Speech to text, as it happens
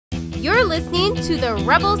You're listening to the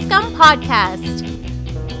Rebel Scum podcast.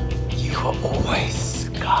 You are always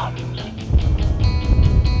scum.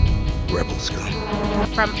 Rebel Scum.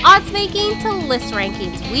 From odds making to list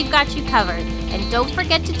rankings, we've got you covered. And don't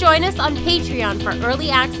forget to join us on Patreon for early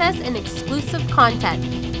access and exclusive content.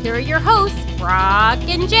 Here are your hosts, Brock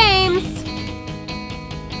and James.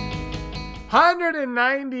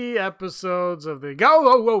 190 episodes of the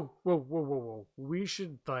whoa. We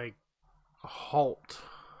should halt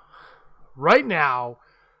right now,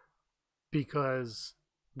 because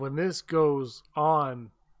when this goes on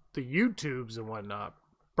the YouTubes and whatnot,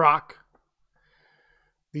 Brock,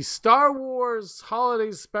 the Star Wars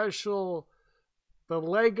holiday special, the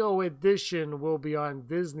Lego edition, will be on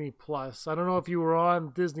Disney Plus. I don't know if you were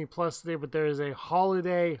on Disney Plus today, but there is a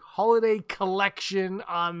holiday collection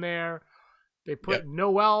on there. They put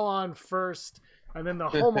Noel on first, and then the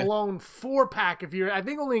Home Alone 4-pack. I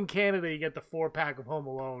think only in Canada you get the 4-pack of Home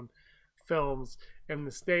Alone films. In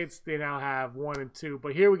the States, they now have 1 and 2.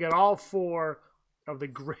 But here we got all 4 of the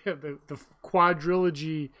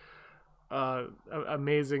quadrilogy,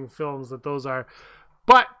 amazing films that those are.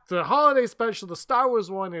 But the holiday special, the Star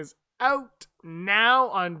Wars one, is out now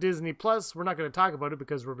on Disney Plus. We're not going to talk about it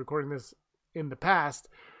because we're recording this in the past.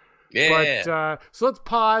 Yeah. But so let's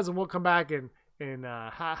pause and we'll come back in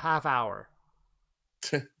half hour.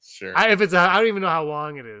 Sure. I don't even know how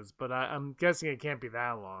long it is, but I'm guessing it can't be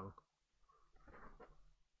that long.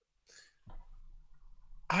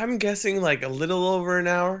 I'm guessing like a little over an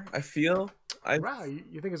hour. I feel. Wow,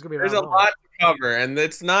 you think it's gonna be? There's that a long? lot to cover, and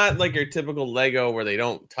it's not like your typical Lego where they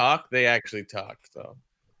don't talk; they actually talk. So.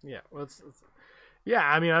 Yeah. Yeah,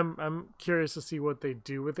 I mean, I'm curious to see what they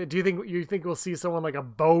do with it. Do you think we'll see someone like a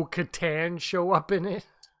Bo Katan show up in it?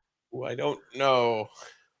 Ooh, I don't know.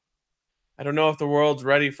 I don't know if the world's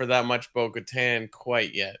ready for that much Bo Katan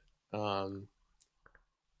quite yet.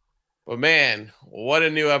 But man, what a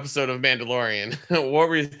new episode of Mandalorian! What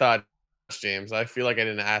were your thoughts, James? I feel like I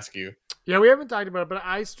didn't ask you. Yeah, we haven't talked about it, but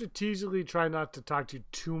I strategically try not to talk to you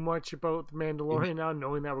too much about the Mandalorian now,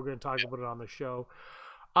 knowing that we're going to talk about it on the show.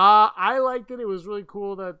 I liked it. It was really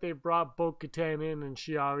cool that they brought Bo-Katan in, and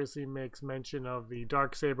she obviously makes mention of the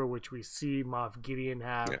Darksaber, which we see Moff Gideon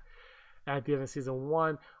have at the end of season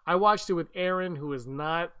 1. I watched it with Aaron, who is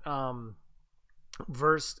not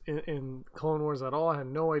versed in Clone Wars at all. I had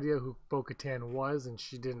no idea who Bo-Katan was, and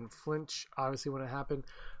she didn't flinch, obviously, when it happened.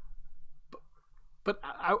 But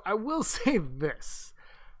I will say this.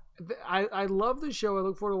 I love the show. I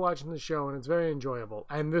look forward to watching the show, and it's very enjoyable.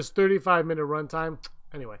 And this 35-minute runtime...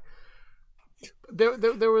 Anyway,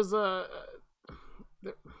 there was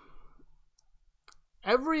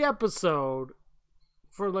every episode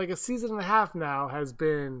for like a season and a half now has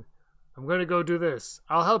been, I'm going to go do this.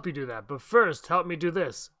 I'll help you do that. But first, help me do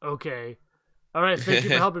this. Okay. All right. Thank you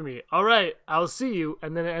for helping me. All right. I'll see you.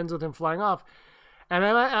 And then it ends with him flying off. And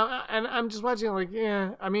I'm just watching like,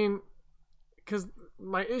 yeah, I mean, because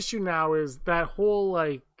my issue now is that whole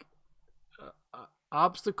like,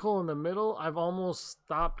 obstacle in the middle. I've almost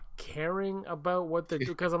stopped caring about what they do,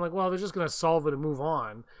 because I'm like, well, they're just gonna solve it and move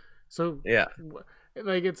on. So yeah,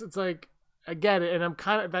 like it's like I get it, and I'm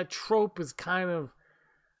kind of, that trope is kind of,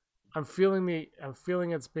 I'm feeling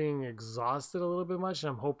it's being exhausted a little bit much, and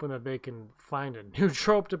I'm hoping that they can find a new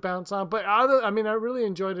trope to bounce on. But I really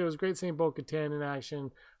enjoyed it. It was great seeing Bo-Katan in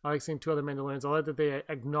action. I like seeing 2 other Mandalorians. I like that they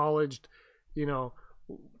acknowledged,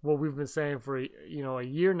 what we've been saying for a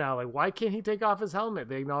year now, like, why can't he take off his helmet?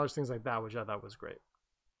 They acknowledge things like that, which I thought was great.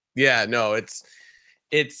 Yeah, no, it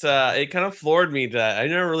kind of floored me that I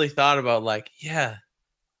never really thought about, like, yeah,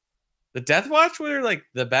 the Death Watch were like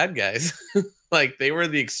the bad guys. Like, they were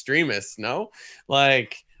the extremists. No,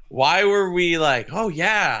 like, why were we like, oh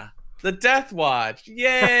yeah, the Death Watch,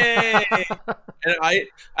 yay? And I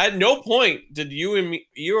at no point did you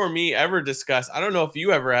or me ever discuss, I don't know if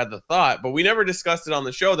you ever had the thought, but we never discussed it on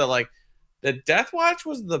the show, that like the Death Watch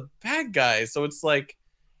was the bad guys. So it's like,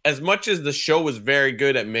 as much as the show was very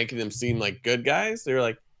good at making them seem like good guys, they were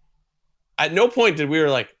like, at no point did we were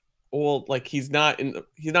like, well, like he's not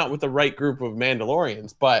with the right group of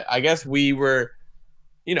Mandalorians. But I guess we were,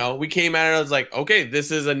 we came at it, I was like, okay, this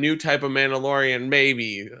is a new type of Mandalorian,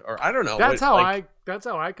 maybe, or I don't know. That's how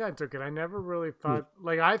I kind of took it. I never really thought,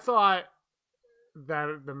 like, I thought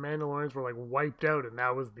that the Mandalorians were like wiped out, and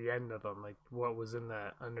that was the end of them. Like, what was in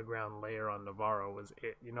that underground layer on Navarro was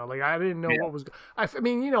it. Like, I didn't know what was. I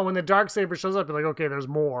mean, when the Darksaber shows up, you're like, okay, there's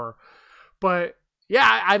more. But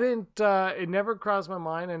yeah, I didn't. It never crossed my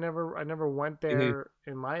mind. I never went there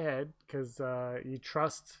in my head, because you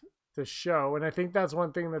trust the show, and I think that's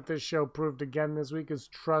one thing that this show proved again this week, is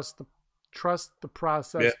trust Trust the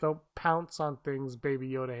process. Yeah. Don't pounce on things, Baby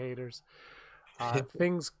Yoda haters.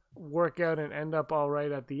 Things work out and end up all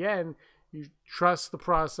right at the end. You trust the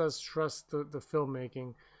process, trust the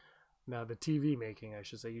filmmaking. Now the TV making, I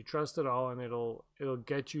should say. You trust it all, and it'll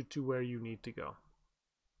get you to where you need to go.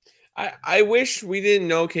 I wish we didn't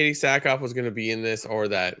know Katie Sackhoff was going to be in this or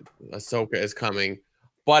that Ahsoka is coming.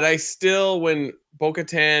 But I still, when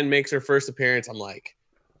Bo-Katan makes her first appearance, I'm like,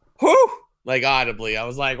 whoo! Like audibly. I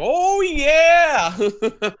was like, oh yeah!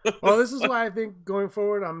 Well, this is why I think going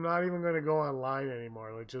forward, I'm not even going to go online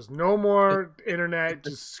anymore. Like, just no more internet.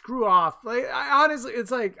 Just screw off. Like, honestly,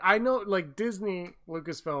 it's like, I know, like Disney,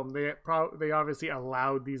 Lucasfilm, they obviously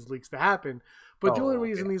allowed these leaks to happen. But the only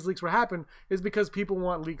reason these leaks were happen is because people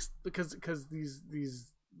want leaks because these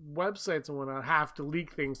websites and whatnot have to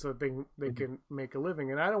leak things so that they can make a living.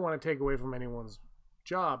 And I don't want to take away from anyone's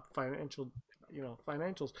job,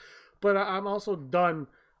 financials. But I'm also done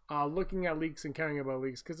looking at leaks and caring about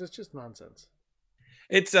leaks because it's just nonsense.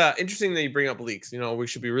 It's interesting that you bring up leaks. We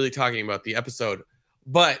should be really talking about the episode.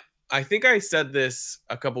 But I think I said this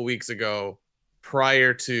a couple weeks ago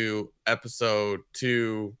prior to episode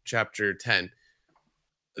 2, chapter 10,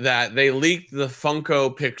 that they leaked the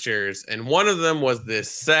Funko pictures. And one of them was this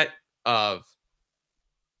set of,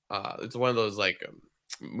 it's one of those like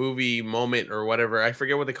movie moment or whatever. I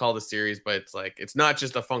forget what they call the series, but it's like, it's not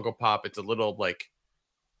just a Funko Pop. It's a little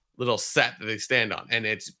set that they stand on. And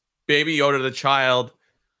it's Baby Yoda, the child,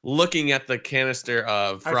 looking at the canister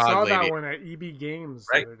of Frog Lady. I saw that one at EB Games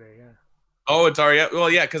the other day, yeah. Oh, it's already, well,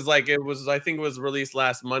 yeah, because like it was, I think it was released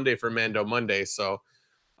last Monday for Mando Monday. So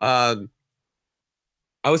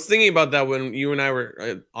I was thinking about that when you and I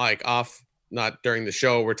were like off, not during the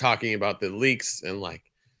show, we're talking about the leaks and like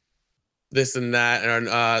this and that.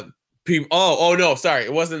 And people, oh no, sorry.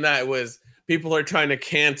 It wasn't that. It was people are trying to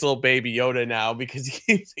cancel Baby Yoda now because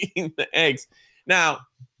he keeps eating the eggs. Now,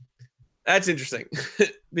 that's interesting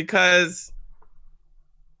because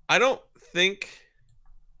I know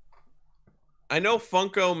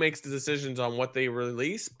Funko makes the decisions on what they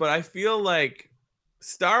release, but I feel like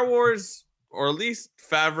Star Wars, or at least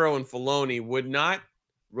Favreau and Filoni, would not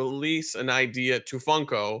release an idea to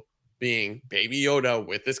Funko being Baby Yoda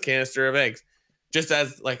with this canister of eggs just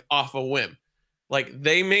as like off a whim. Like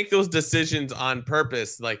they make those decisions on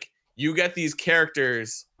purpose. Like you get these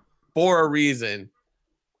characters for a reason,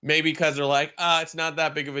 maybe because they're like, it's not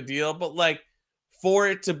that big of a deal, but like for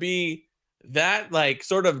it to be that like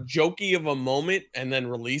sort of jokey of a moment and then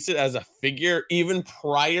release it as a figure even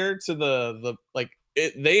prior to the like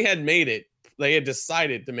they had made it. They had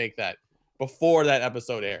decided to make that before that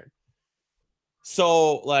episode aired.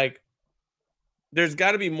 So, like, there's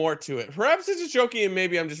got to be more to it. Perhaps it's just jokey and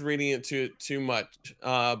maybe I'm just reading it too much.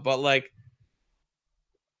 But, like,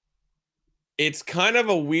 it's kind of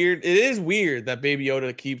it is weird that Baby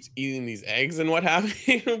Yoda keeps eating these eggs and what have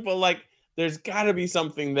you. But, like, there's got to be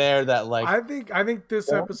something there that, like... I think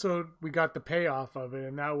this episode, we got the payoff of it,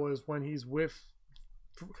 and that was when he's with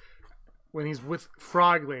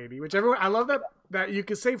Frog Lady, which I love that you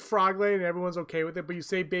can say Frog Lady and everyone's okay with it, but you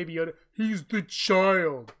say Baby Yoda, he's the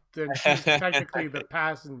child, then she's technically the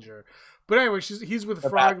passenger. But anyway, he's with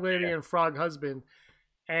Frog Lady and Frog Husband,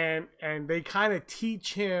 and they kind of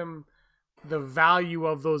teach him the value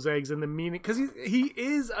of those eggs and the meaning, because he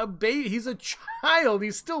is a baby, he's a child,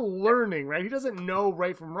 he's still learning, right? He doesn't know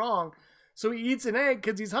right from wrong. So he eats an egg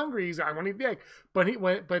because he's hungry. He's like, I want to eat the egg.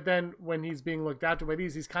 But then when he's being looked after by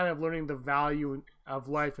these, he's kind of learning the value of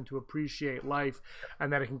life and to appreciate life,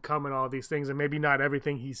 and that it can come in all these things, and maybe not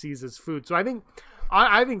everything he sees as food. So I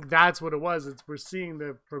think that's what it was. We're seeing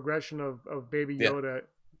the progression of Baby Yoda,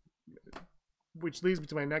 which leads me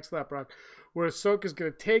to my next lap, Brock, where Ahsoka's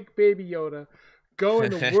going to take Baby Yoda, go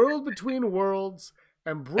in the world between worlds,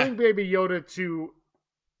 and bring Baby Yoda to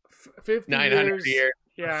 50 900 years.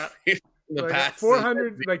 Yeah. The like past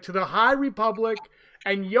 400, like to the High Republic,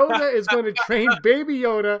 and Yoda is going to train Baby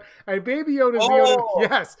Yoda, and Baby Yoda's Yoda.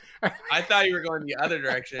 Yes, I thought you were going the other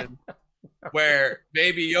direction, where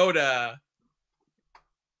Baby Yoda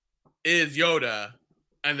is Yoda,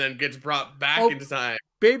 and then gets brought back into time.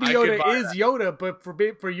 Baby Yoda is Yoda, but for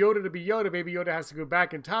Yoda to be Yoda, Baby Yoda has to go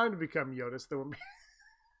back in time to become Yoda. So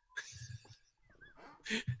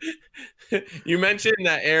you mentioned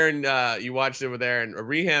that Aaron, you watched it with Aaron.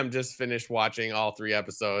 Reham just finished watching all 3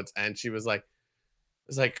 episodes, and she was like,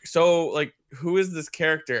 so like, who is this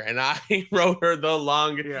character? And I wrote her the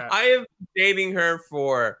longest. Yeah. I have been dating her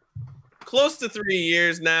for close to 3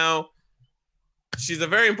 years now. She's a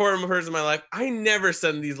very important person in my life. I never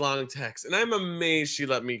send these long texts, and I'm amazed she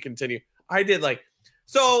let me continue. I did like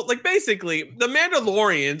So, like, basically, the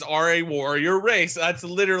Mandalorians are a warrior race. That's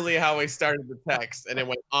literally how I started the text, and it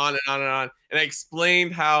went on and on and on. And I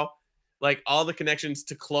explained how, like, all the connections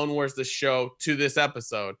to Clone Wars, the show, to this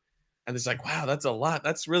episode. And it's like, wow, that's a lot.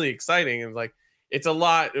 That's really exciting. And like, it's a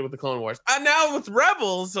lot with the Clone Wars. And now with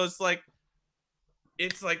Rebels, so it's like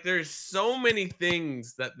there's so many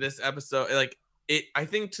things that this episode, like, it. I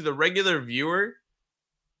think to the regular viewer,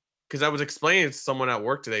 because I was explaining to someone at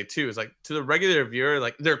work today too, is like, to the regular viewer,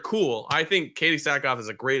 like, they're cool. I think Katie Sackhoff is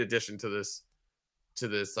a great addition to this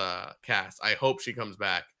cast. I hope she comes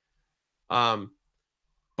back.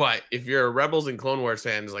 But if you're a Rebels and Clone Wars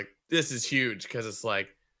fan, it's like, this is huge, because it's like,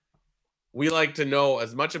 we like to know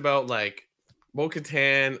as much about like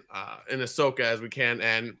Bo-Katan and Ahsoka as we can,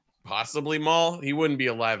 and possibly Maul. He wouldn't be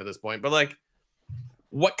alive at this point, but like,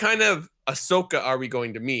 what kind of Ahsoka are we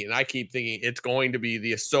going to meet? And I keep thinking it's going to be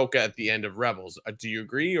the Ahsoka at the end of Rebels. Do you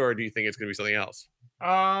agree, or do you think it's going to be something else?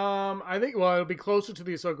 I think, well, it'll be closer to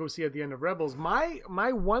the Ahsoka we see at the end of Rebels. My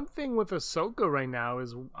one thing with Ahsoka right now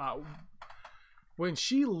is when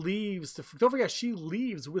she leaves. Don't forget, she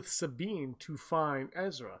leaves with Sabine to find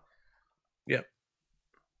Ezra. Yeah.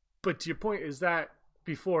 But to your point, is that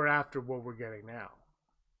before or after what we're getting now?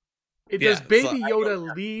 Does Baby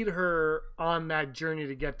Yoda lead her on that journey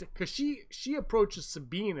to get to? Because she approaches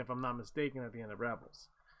Sabine, if I'm not mistaken, at the end of Rebels.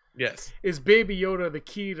 Yes. Is Baby Yoda the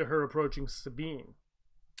key to her approaching Sabine?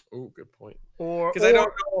 Oh, good point. Because I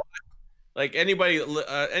don't know, like, anybody,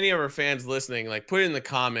 any of our fans listening, like, put it in the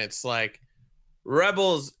comments, like,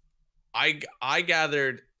 Rebels. I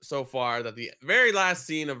gathered so far that the very last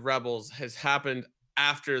scene of Rebels has happened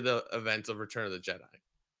after the events of Return of the Jedi.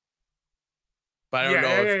 But I don't know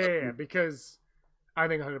if because I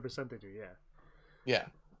think 100% they do, yeah.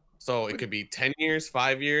 So it could be 10 years,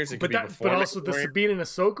 5 years. It could be before. But also the Sabine and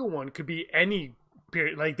Ahsoka one could be any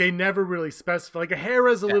period. Like, they never really specify. Like,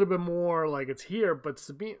 Hera's a little bit more like it's here, but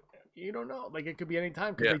Sabine, you don't know. Like, it could be any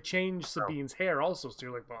time because they changed Sabine's hair also. So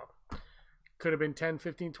you're like, well, could have been 10,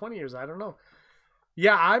 15, 20 years. I don't know.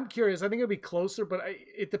 Yeah, I'm curious. I think it'll be closer, but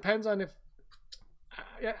it depends on if.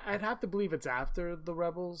 I'd have to believe it's after the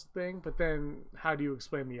Rebels thing, but then how do you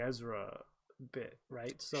explain the Ezra bit,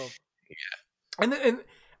 right? So, yeah,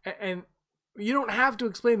 and you don't have to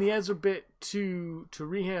explain the Ezra bit to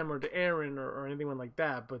Reham or to Aaron or anyone like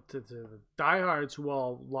that, but to the diehards who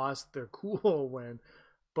all lost their cool when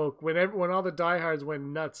all the diehards went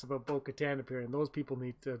nuts about Bo-Katan appearing, those people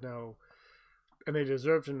need to know, and they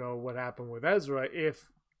deserve to know what happened with Ezra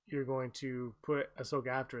if you're going to put Ahsoka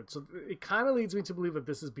after it. So it kind of leads me to believe that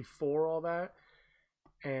this is before all that.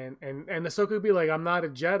 And Ahsoka would be like, I'm not a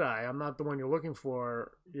Jedi. I'm not the one you're looking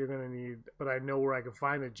for. You're going to need, but I know where I can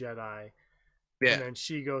find a Jedi. Yeah. And then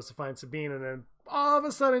she goes to find Sabine. And then all of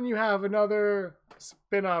a sudden you have another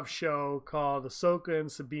spin-off show called Ahsoka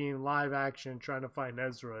and Sabine live action trying to find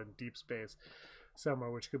Ezra in deep space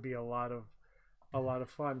somewhere, which could be a lot of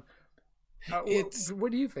fun.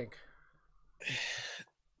 What do you think?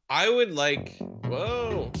 I would like.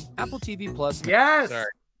 Whoa. Apple TV Plus. Yes. Sorry.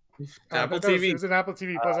 Apple TV. It was an Apple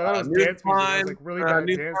TV Plus. I thought it was dance music. I was like, really bad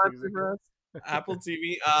dance music. Apple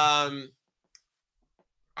TV.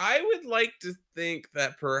 I would like to think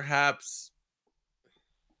that perhaps.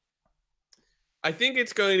 I think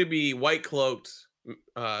it's going to be white cloaked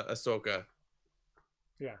Ahsoka.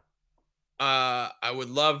 Yeah. I would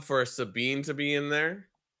love for Sabine to be in there,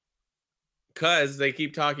 because they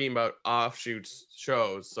keep talking about offshoots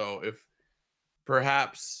shows. So if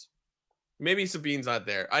perhaps maybe Sabine's not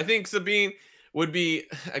there. I think Sabine would be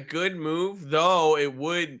a good move, though it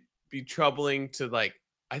would be troubling to, like,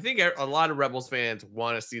 I think a lot of Rebels fans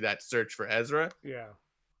want to see that search for Ezra. Yeah.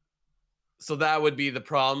 So that would be the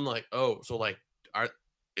problem. Like, oh, so like,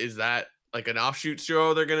 is that like an offshoot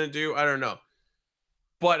show they're going to do? I don't know.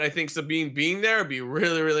 But I think Sabine being there would be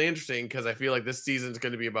really, really interesting, because I feel like this season is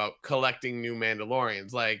going to be about collecting new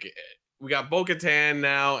Mandalorians. Like, we got Bo-Katan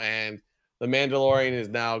now, and the Mandalorian is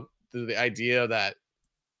now the idea that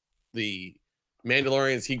the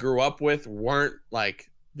Mandalorians he grew up with weren't like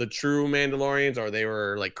the true Mandalorians, or they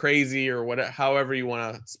were like crazy, or whatever, however you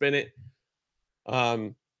want to spin it.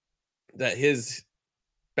 That his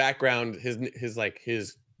background,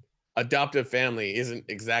 his adoptive family isn't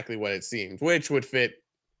exactly what it seems, which would fit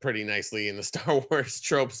pretty nicely in the Star Wars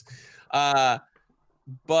tropes.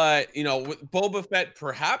 But, you know, with Boba Fett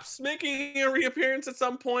perhaps making a reappearance at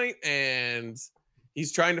some point, and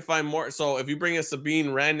he's trying to find more. So if you bring a Sabine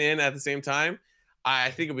Wren in at the same time, I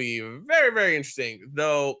think it'll be very, very interesting.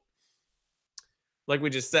 Though, like we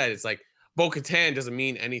just said, it's like Bo-Katan doesn't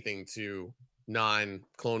mean anything to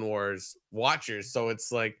non-Clone Wars watchers. So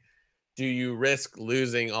it's like, do you risk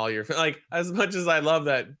losing all your like? As much as I love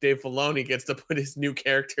that Dave Filoni gets to put his new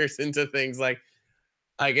characters into things, like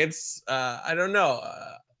it's I don't know.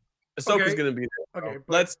 Ahsoka's gonna be there. Okay, So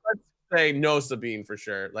but let's say no Sabine for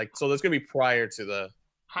sure. Like, so that's gonna be prior to the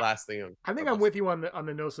last thing. I think I'm with you on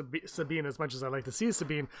the no Sabine as much as I like to see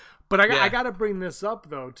Sabine, but I got to bring this up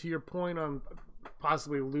though to your point on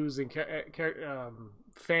possibly losing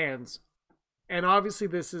fans, and obviously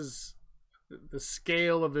this is the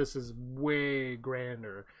scale of this is way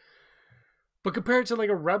grander. But compared to like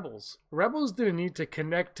a Rebels didn't need to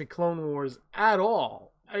connect to Clone Wars at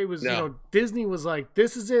all. It was, Disney was like,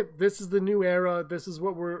 this is it. This is the new era. This is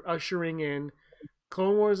what we're ushering in.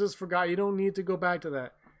 Clone Wars is forgot. You don't need to go back to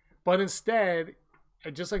that. But instead,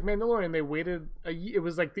 just like Mandalorian, they waited a year. It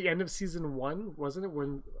was like the end of season 1, wasn't it?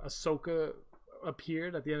 When Ahsoka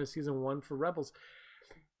appeared at the end of season 1 for Rebels.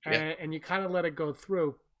 And you kind of let it go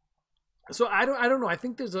through. So I don't know. I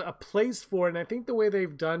think there's a place for it. And I think the way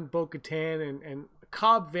they've done Bo-Katan and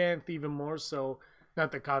Cobb Vanth even more so,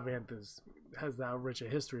 not that Cobb Vanth has now rich a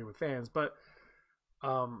history with fans, but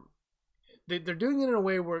they're doing it in a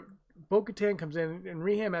way where Bo-Katan comes in and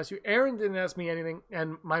Reham asks you. Aaron didn't ask me anything,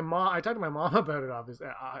 and I talked to my mom about it. Obviously,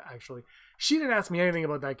 actually, she didn't ask me anything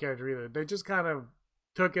about that character either. They just kind of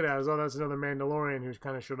took it as, oh, that's another Mandalorian who's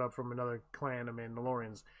kind of showed up from another clan of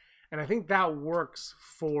Mandalorians. And I think that works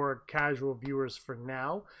for casual viewers for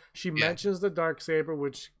now. She mentions the Darksaber,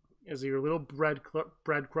 which is your little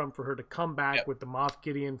breadcrumb for her to come back with the Moff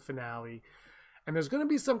Gideon finale. And there's going to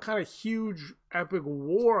be some kind of huge epic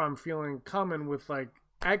war I'm feeling coming with like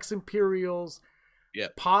ex-Imperials,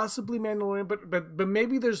 possibly Mandalorian, but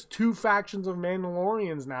maybe there's 2 factions of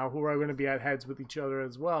Mandalorians now who are going to be at heads with each other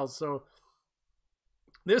as well. So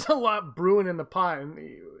there's a lot brewing in the pot, and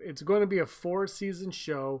it's going to be a 4-season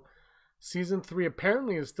show. Season 3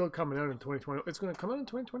 apparently is still coming out in 2020. It's going to come out in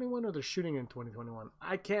 2021, or they're shooting in 2021.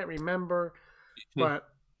 I can't remember, but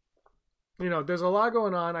there's a lot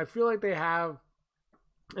going on. I feel like they have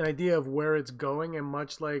an idea of where it's going, and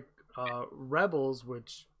much like Rebels,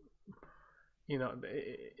 which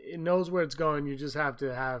it knows where it's going. You just have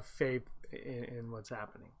to have faith in what's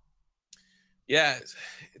happening. Yeah,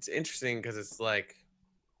 it's interesting because it's like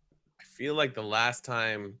I feel like the last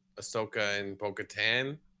time Ahsoka and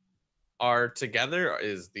Bo-Katan are together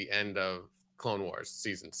is the end of Clone Wars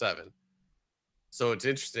season 7. So it's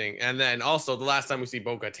interesting. And then also the last time we see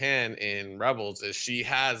Bo-Katan in Rebels is she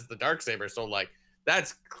has the Darksaber. So like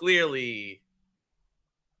that's clearly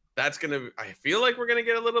I feel like we're gonna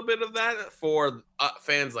get a little bit of that for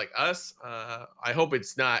fans like us. I hope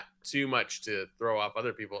it's not too much to throw off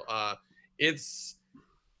other people. It's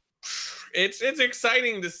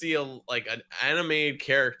exciting to see an animated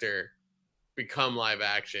character become live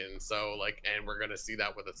action. So like, and we're gonna see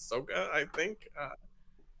that with Ahsoka, I think.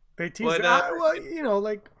 They tease the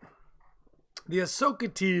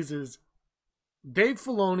Ahsoka tease is Dave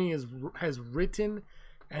Filoni has written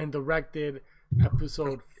and directed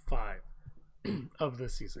episode 5 of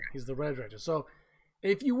this season. He's the red director. So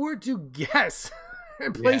if you were to guess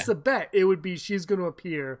and place a bet, it would be she's going to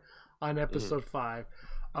appear on episode 5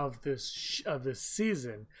 of this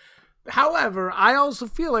season. However, I also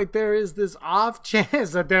feel like there is this off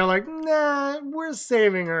chance that they're like, nah, we're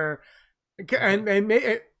saving her. And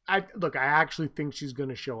I actually think she's going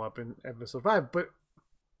to show up in episode 5, but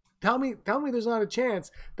tell me there's not a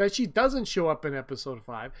chance that she doesn't show up in episode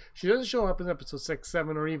 5. She doesn't show up in episode 6,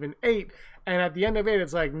 7, or even 8. And at the end of 8,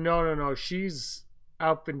 it's like, no, she's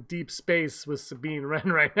up in deep space with Sabine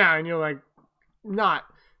Wren right now. And you're like,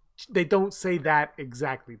 they don't say that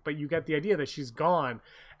exactly, but you get the idea that she's gone.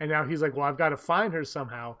 And now he's like, well, I've got to find her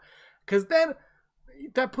somehow. Because then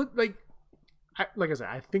that put like I said,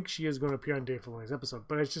 I think she is going to appear on Dave Filoni's episode,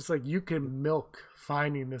 but it's just like you can milk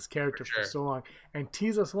finding this character for so long and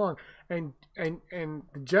tease us along, and the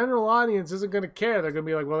general audience isn't going to care. They're going to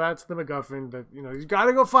be like, well, that's the MacGuffin, that you got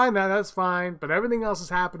to go find that. That's fine, but everything else is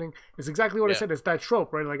happening. It's exactly what I said. It's that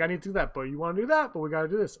trope, right? Like I need to do that, but you want to do that, but we got to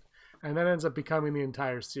do this, and that ends up becoming the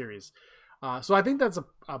entire series. So I think that's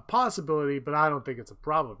a possibility, but I don't think it's a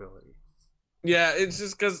probability. Yeah, it's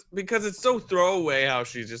just because it's so throwaway how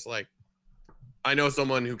she's just like, I know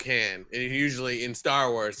someone who can. And usually in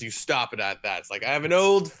Star Wars, you stop it at that. It's like, I have an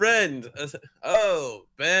old friend. Oh,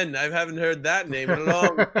 Ben, I haven't heard that name in a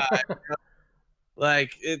long time.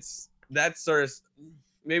 Like, it's that sort of,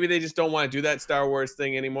 maybe they just don't want to do that Star Wars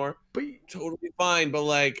thing anymore. But totally fine. But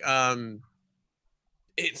like,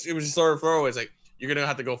 it was just sort of throwaway. It's like, you're going to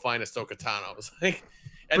have to go find Ahsoka Tano. It's like,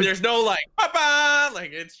 and there's no like, Papa! Like,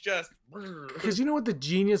 it's just. Because you know what the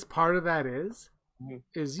genius part of that is? Mhm.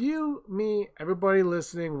 is you, me, everybody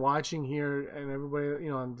listening, watching here, and everybody,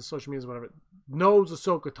 on the social medias, whatever, knows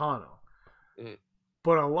Ahsoka Tano. Mhm.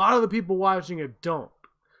 But a lot of the people watching it don't.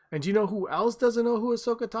 And do you know who else doesn't know who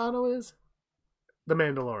Ahsoka Tano is? The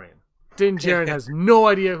Mandalorian. Din Djarin has no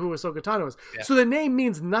idea who Ahsoka Tano is. Yeah. So the name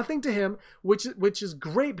means nothing to him, which is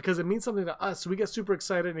great because it means something to us. So we get super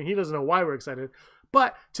excited, and he doesn't know why we're excited.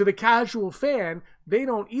 But to the casual fan, they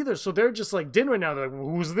don't either. So they're just like Din right now. They're like, well,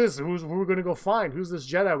 who's this? Who we're going to go find? Who's this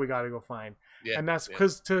Jedi we got to go find? Yeah. And that's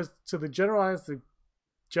because to the general audience, the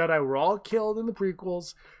Jedi were all killed in the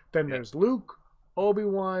prequels. Then there's Luke,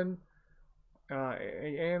 Obi-Wan,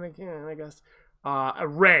 Anakin, I guess.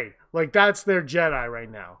 Rey, like that's their Jedi right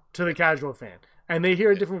now to the casual fan, and they hear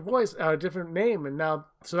a different voice, a different name, and now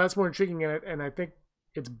so that's more intriguing in it. And I think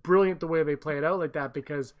it's brilliant the way they play it out like that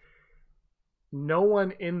because no one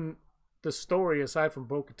in the story aside from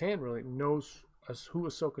Bo-Katan really knows who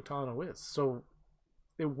Ahsoka Tano is, so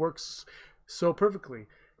it works so perfectly,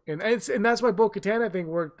 and that's why Bo-Katan I think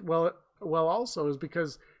worked well also is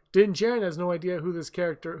because Din Djarin has no idea who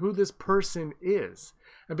this person is.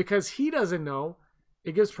 And because he doesn't know,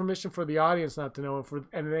 it gives permission for the audience not to know,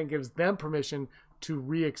 and then gives them permission to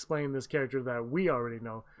re-explain this character that we already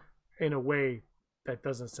know in a way that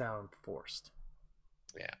doesn't sound forced.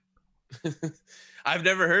 Yeah. I've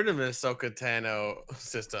never heard of an Ahsoka Tano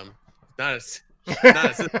system. Not a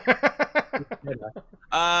system.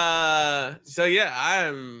 So yeah,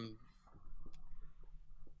 I'm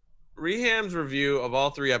Reham's review of all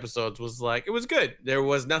 3 episodes was like, it was good. There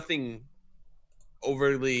was nothing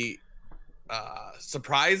overly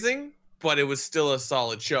surprising, but it was still a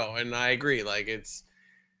solid show. And I agree. Like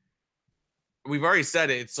we've already said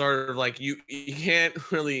it. It's sort of like you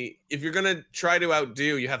can't really, if you're gonna try to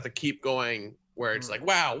outdo, you have to keep going where it's like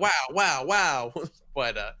wow.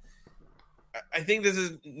 But I think this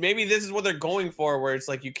is what they're going for, where it's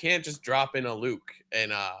like you can't just drop in a Luke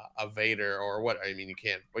and a Vader or what. I mean, you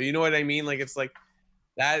can't, but you know what I mean. Like it's like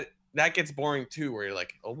that gets boring too, where you're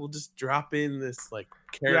like, oh, we'll just drop in this like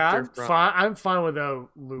character. Yeah, I'm fine without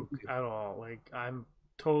Luke at all. Like I'm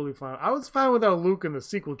totally fine. I was fine without Luke in the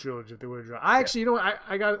sequel trilogy if they would drop. I actually, when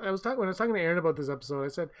I was talking to Aaron about this episode, I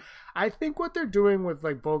said I think what they're doing with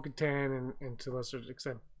like Bo-Katan and to a lesser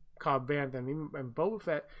extent Cobb Vanth and Boba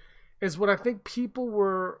Fett is what I think people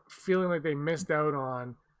were feeling like they missed out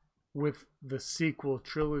on with the sequel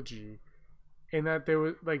trilogy, in that there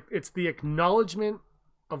was like it's the acknowledgement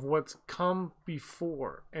of what's come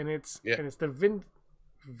before, and it's the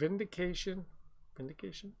vindication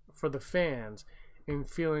for the fans in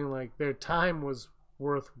feeling like their time was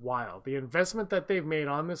worthwhile. The investment that they've made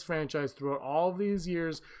on this franchise throughout all these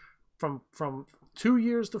years, from 2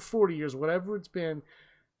 years to 40 years, whatever it's been,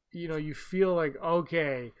 you feel like,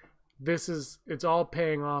 okay, it's all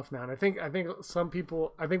paying off now. And I think some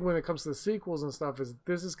people, when it comes to the sequels and stuff,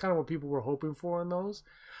 this is kind of what people were hoping for in those.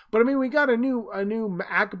 But I mean, we got a new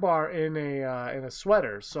Akbar in a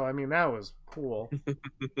sweater, so I mean that was cool.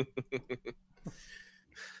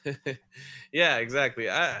 Yeah, exactly.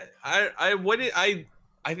 I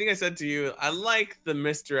think I said to you, I like the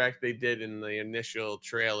misdirect they did in the initial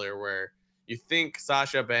trailer where you think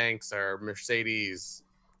Sasha Banks or Mercedes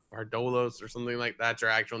Bardolos or something like that's her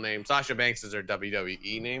actual name. Sasha Banks is her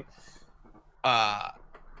WWE name.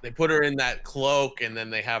 They put her in that cloak, and then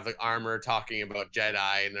they have the armor talking about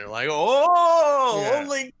Jedi, and they're like,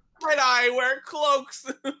 only Jedi wear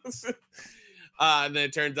cloaks. And then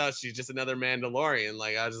it turns out she's just another Mandalorian.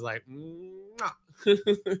 Like, I was just like,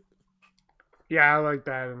 Yeah, I like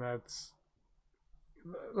that, and that's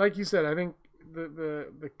like you said. I think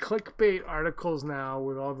the clickbait articles now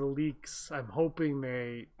with all the leaks, I'm hoping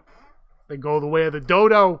they go the way of the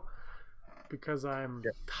dodo, because I'm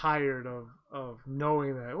tired of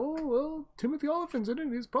knowing that, oh well, Timothy Olyphant's in it,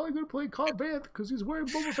 he's probably going to play Cobb Vanth because he's wearing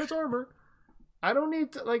Boba Fett's armor. I don't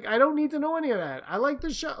need to know any of that. I like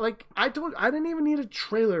the show. Like I didn't even need a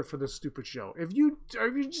trailer for this stupid show. If you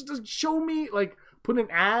just show me, like, put an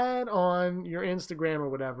ad on your Instagram or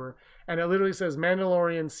whatever, and it literally says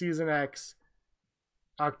Mandalorian Season X,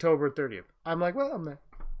 October 30th. I'm like, well, I'm there.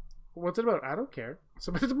 What's it about? I don't care.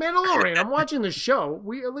 So it's Mandalorian. I'm watching the show.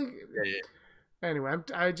 Anyway,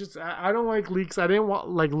 I don't like leaks. I didn't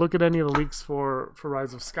look at any of the leaks for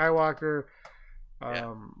Rise of Skywalker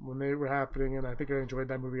when they were happening, and I think I enjoyed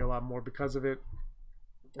that movie a lot more because of it.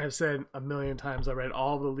 I've said a million times I read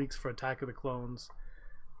all the leaks for Attack of the Clones,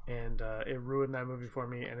 and it ruined that movie for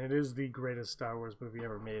me, and it is the greatest Star Wars movie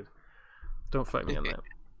ever made. Don't fight me on that.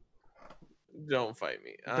 Don't fight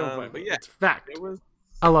me. Don't fight me. But yeah, it's fact.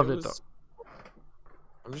 I loved it though.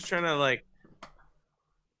 I'm just trying to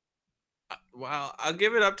Well, I'll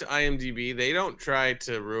give it up to IMDb. They don't try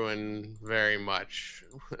to ruin very much.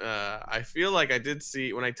 I feel like I did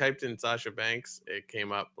see when I typed in Sasha Banks, it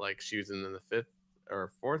came up like she was in the 5th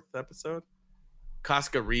or 4th episode.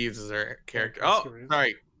 Casca Reeves is her character. Casca Oh, Reeves.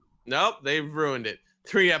 sorry. Nope, they've ruined it.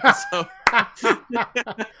 3 episodes.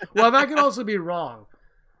 Well, that could also be wrong.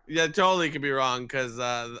 Yeah, totally could be wrong because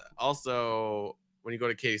also when you go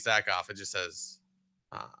to Katie Sackhoff, it just says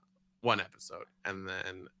 1 episode, and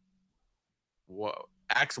then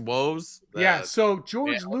Axe Woes. Yeah, so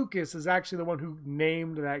George Lucas is actually the one who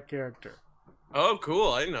named that character. Oh,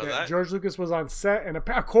 cool! I didn't know that. George Lucas was on set, and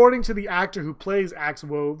according to the actor who plays Axe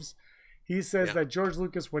Woves, he says that George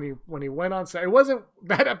Lucas, when he went on set, it wasn't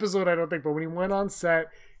that episode, I don't think, but when he went on set,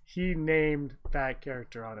 he named that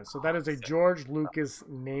character on it. So that is a George Lucas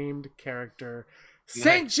named character,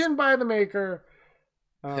 sanctioned by the maker,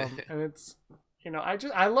 and it's.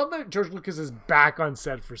 I love that George Lucas is back on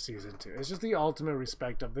set for season 2. It's just the ultimate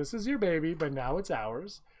respect of this is your baby, but now it's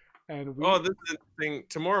ours. And this is interesting.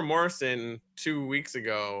 Tamora Morrison 2 weeks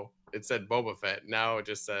ago, it said Boba Fett. Now it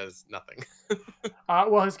just says nothing.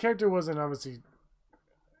 Well, his character wasn't obviously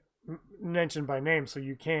mentioned by name, so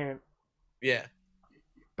you can't. Yeah.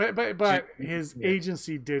 But his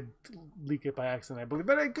agency did leak it by accident, I believe.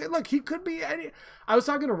 But look, he could be any. I was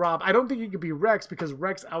talking to Rob. I don't think he could be Rex because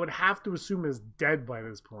Rex, I would have to assume, is dead by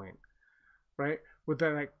this point, right? With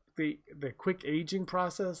that, the quick aging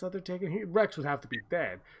process that they're taking, Rex would have to be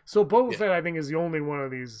dead. So Boba Fett, I think, is the only one of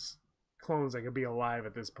these clones that could be alive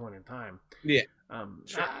at this point in time. Yeah.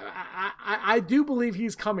 Sure. I do believe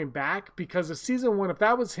he's coming back because of season 1. If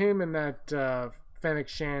that was him in that Fennec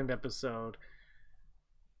Shand episode.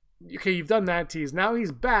 Okay, you've done that tease. Now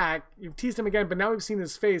he's back. You've teased him again, but now we've seen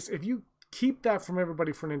his face. If you keep that from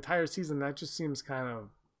everybody for an entire season, that just seems kind of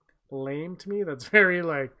lame to me. That's very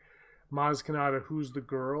like Maz Kanata, who's the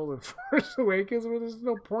girl in Force Awakens, where there's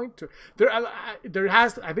no point to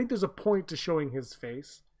I think there's a point to showing his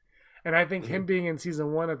face. And I think him being in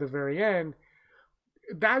season 1 at the very end,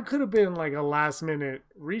 that could have been like a last minute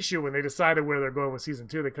reshoot when they decided where they're going with season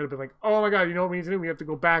 2. They could have been like, oh my God, you know what we need to do? We have to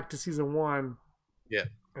go back to season 1. Yeah.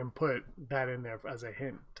 And put that in there as a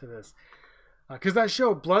hint to this. Because that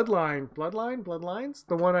show, Bloodlines,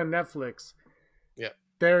 the one on Netflix. Yeah.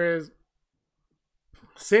 There is.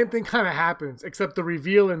 Same thing kind of happens, except the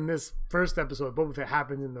reveal in this first episode of Boba Fett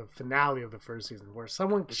happened in the finale of the first season, where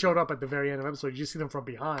someone showed up at the very end of the episode. You just see them from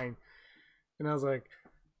behind. And I was like,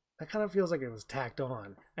 that kind of feels like it was tacked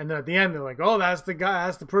on. And then at the end, they're like, oh, that's the guy,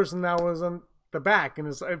 that's the person that was on the back. And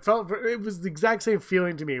it was the exact same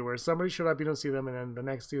feeling to me, where somebody showed up, you don't see them, and then the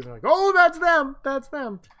next season, they're like, oh, that's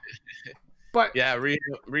them. But yeah,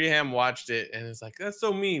 Reham watched it and it's like, that's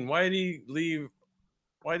so mean. Why did he leave?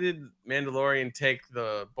 Why did Mandalorian take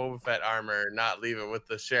the Boba Fett armor, not leave it with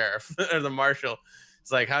the sheriff or the marshal?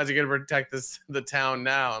 It's like, how's he gonna protect the town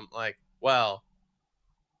now? I'm like, well,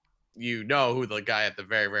 you know who the guy at the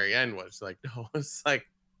very, very end was. Like, no, it's like,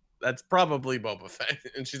 that's probably Boba Fett.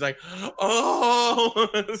 And she's like, oh.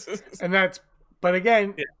 And but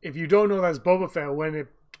again, if you don't know that's Boba Fett,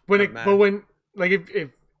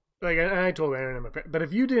 and I told Aaron, but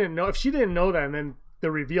if she didn't know that, and then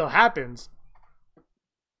the reveal happens,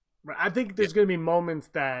 I think there's going to be moments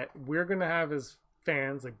that we're going to have as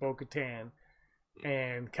fans, like Bo-Katan,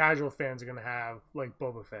 and casual fans are going to have like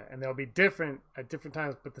Boba Fett, and they'll be different at different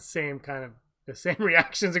times, but the same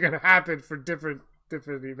reactions are going to happen for different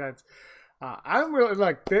events. I'm really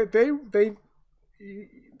like they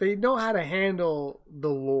know how to handle the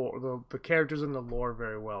lore, the characters in the lore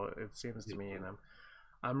very well. It seems to me, and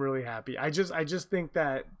I'm really happy. I just think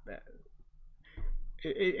that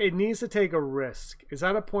it needs to take a risk. It's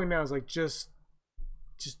at a point now. It's like just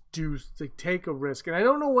take a risk, and I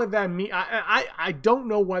don't know what that means. I don't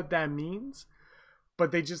know what that means,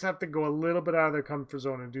 but they just have to go a little bit out of their comfort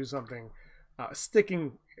zone and do something.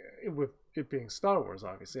 Sticking with it being Star Wars,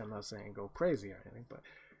 obviously, I'm not saying go crazy or anything, but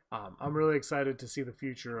I'm really excited to see the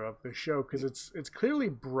future of the show because it's clearly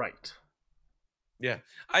bright. Yeah,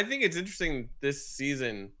 I think it's interesting this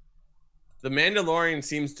season. The Mandalorian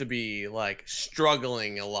seems to be like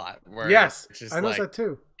struggling a lot. Yes, I noticed that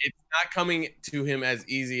too. It's not coming to him as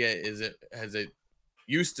easy as it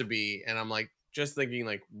used to be, and I'm like just thinking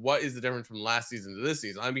like, what is the difference from last season to this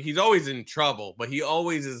season? I mean, he's always in trouble, but he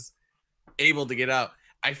always is able to get out.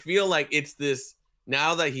 I feel like it's this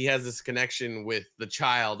now that he has this connection with the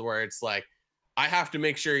child, where it's like, I have to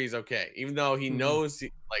make sure he's okay, even though he knows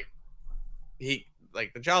the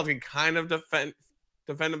child can kind of defend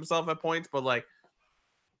himself at points, but like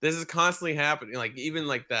this is constantly happening. Like even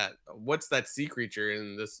like that, what's that sea creature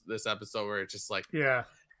in this episode where it's just like, yeah,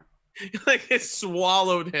 like it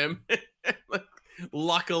swallowed him. Like,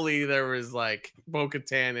 luckily, there was like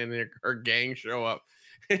Bo-Katan and her gang show up,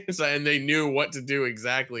 and they knew what to do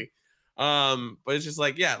exactly. But it's just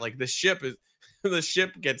like, yeah, like the ship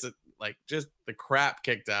gets it like just the crap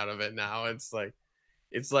kicked out of it now. It's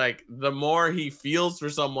like the more he feels for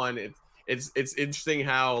someone, it's interesting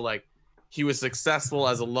how like he was successful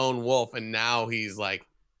as a lone wolf, and now he's like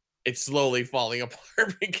it's slowly falling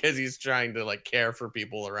apart because he's trying to like care for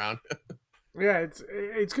people around him. Yeah,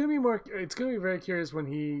 it's gonna be very curious when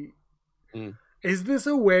he is this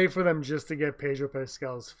a way for them just to get Pedro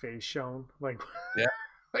Pascal's face shown? Like, yeah,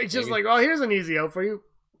 like just maybe. Like, oh, here's an easy out for you,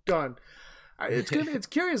 done. It's good. It's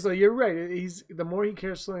curious though. You're right. The more he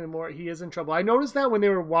cares for something, the more he is in trouble. I noticed that when they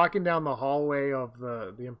were walking down the hallway of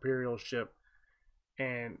the Imperial ship,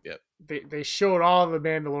 and they showed all the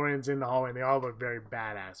Mandalorians in the hallway, and they all look very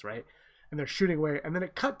badass, right? And they're shooting away, and then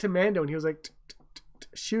it cut to Mando, and he was like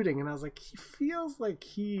shooting, and I was like, he feels like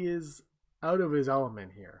he is out of his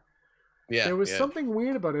element here. Yeah, there was something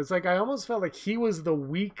weird about it. It's like I almost felt like he was the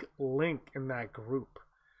weak link in that group.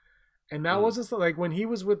 And that wasn't like when he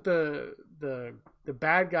was with the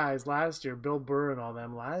bad guys last year, Bill Burr and all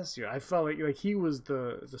them last year. I felt like he was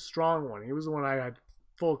the strong one. He was the one I had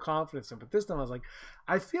full confidence in. But this time I was like,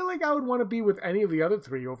 I feel like I would want to be with any of the other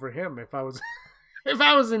three over him if I was if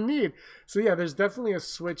I was in need. So yeah, there's definitely a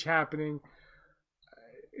switch happening.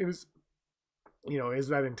 It was, is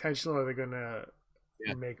that intentional? Are they gonna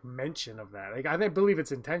make mention of that? Like I believe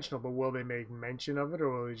it's intentional, but will they make mention of it, or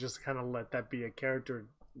will they just kind of let that be a character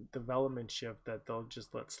development shift that they'll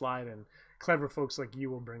just let slide, and clever folks like you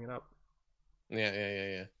will bring it up?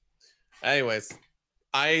 Yeah. Anyways,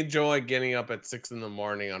 I enjoy getting up at 6 a.m.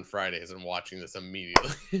 on Fridays and watching this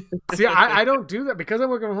immediately. See, I don't do that because I'm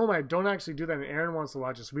working from home. I don't actually do that, and Aaron wants to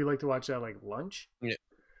watch it, so we like to watch that like lunch. Yeah.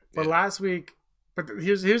 But last week,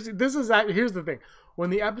 here's the thing. When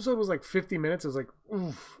the episode was like 50 minutes, it was like,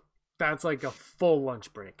 oof, that's like a full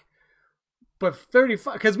lunch break. But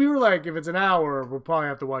 35, because we were like, if it's an hour, we'll probably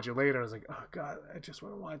have to watch it later. I was like, oh God, I just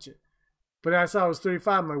want to watch it. But I saw it was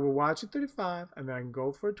 35. I'm like, we'll watch it 35, and then I can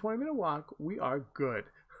go for a 20-minute walk. We are good.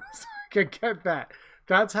 So I can get that.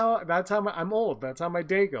 That's how I'm old. That's how my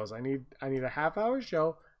day goes. I need a half-hour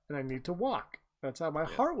show, and I need to walk. That's how my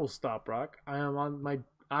heart will stop, Brock. I am on my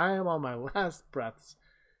last breaths.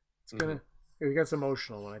 It gets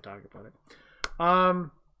emotional when I talk about it.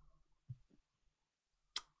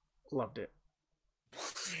 Loved it.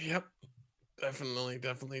 Yep. Definitely.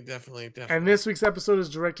 And this week's episode is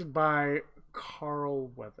directed by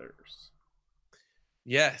Carl Weathers.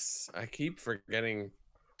 Yes, I keep forgetting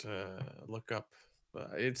to look up.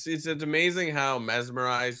 It's amazing how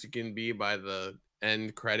mesmerized you can be by the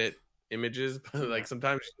end credit images, but like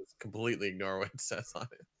sometimes you just completely ignore what it says on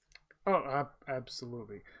it. Oh,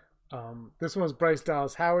 absolutely. This one was Bryce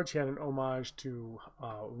Dallas Howard. She had an homage to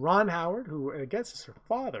Ron Howard, who I guess is her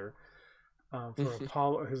father,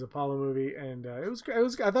 for his Apollo movie, and it was.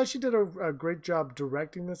 I thought she did a great job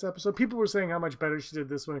directing this episode. People were saying how much better she did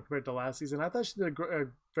this one compared to last season. I thought she did a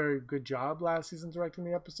very good job last season directing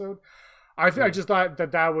the episode. I just thought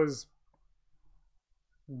that was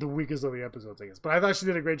the weakest of the episodes, I guess. But I thought she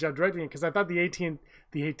did a great job directing it because I thought the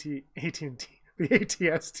AT&T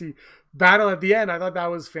battle at the end, I thought that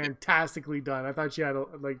was fantastically done. I thought she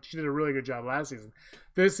did a really good job last season.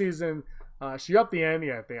 This season, she upped the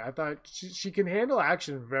ante. I thought she can handle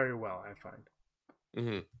action very well, I find.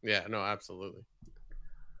 Mm-hmm. Yeah, no, absolutely.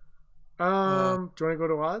 Do you want to go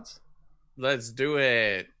to odds? Let's do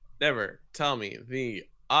it. Never tell me the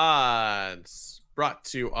odds. Brought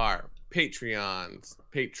to our patrons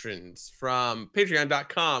from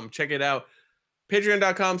patreon.com. Check it out.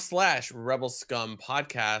 Patreon.com/Rebel Scum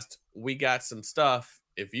Podcast. We got some stuff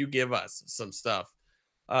if you give us some stuff.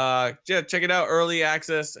 Check it out. Early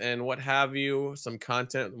access and what have you. Some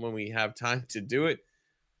content when we have time to do it.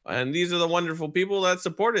 And these are the wonderful people that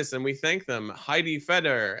support us, and we thank them. Heidi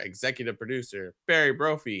Feder, executive producer. Barry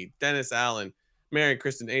Brophy, Dennis Allen, Mary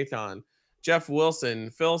Kristen Athon, Jeff Wilson,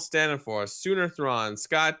 Phil Stanifor, Sooner Thrawn,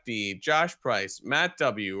 Scott D, Josh Price, Matt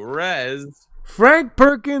W, Rez, Frank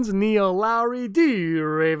Perkins, Neil Lowry, D.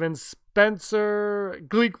 Raven Spencer,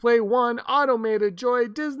 Gleek Play 1, Automated Joy,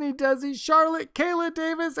 Disney Desi, Charlotte, Kayla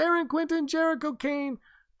Davis, Aaron Quinton, Jericho Kane,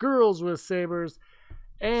 Girls with Sabers,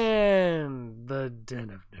 and the Den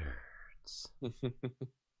of Nerds.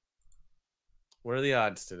 What are the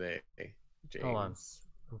odds today, James? Hold on.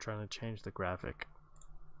 I'm trying to change the graphic.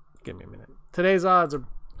 Give me a minute. Today's odds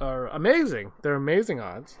are amazing. They're amazing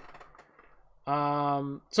odds.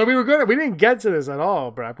 So we didn't get to this at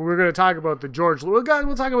all, Brad, but we were going to talk about the George. We'll talk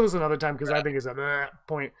about this another time because I think it's a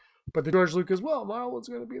point. But the George Lucas, Marvel was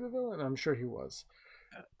going to be the villain. I'm sure he was.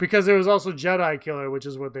 Because there was also Jedi Killer, which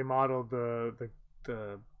is what they modeled the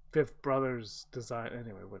Fifth Brothers design.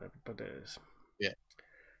 Anyway, whatever. But it is. Yeah.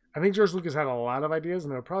 I think George Lucas had a lot of ideas,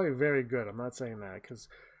 and they're probably very good. I'm not saying that because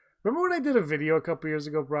remember when I did a video a couple years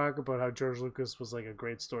ago, Brock, about how George Lucas was like a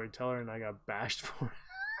great storyteller, and I got bashed for it.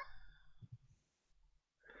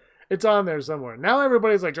 It's on there somewhere. Now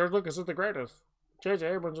everybody's like, George Lucas is the greatest. J.J.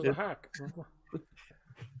 Abrams is a hack. I'm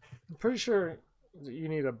pretty sure you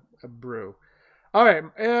need a brew. All right.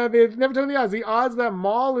 They never tell me the odds. The odds that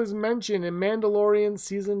Maul is mentioned in Mandalorian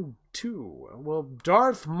Season 2. Will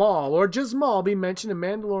Darth Maul, or just Maul, be mentioned in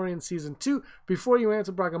Mandalorian Season 2? Before you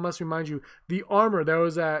answer, Brock, I must remind you, the armor. There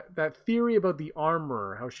was that theory about the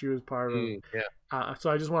armor, how she was part of... Yeah.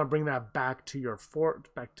 So I just want to bring that back to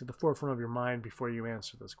the forefront of your mind before you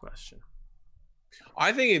answer this question.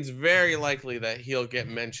 I think it's very likely that he'll get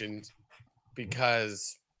mentioned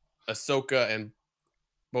because Ahsoka and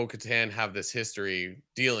Bo-Katan have this history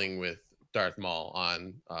dealing with Darth Maul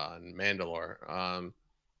on Mandalore.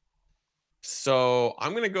 So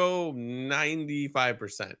I'm gonna go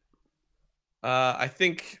 95%.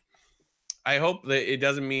 I hope that it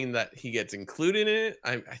doesn't mean that he gets included in it.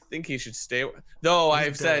 I think he should stay. Though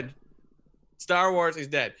I've said Star Wars is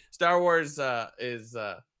dead. Star Wars is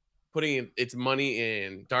putting its money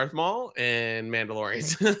in Darth Maul and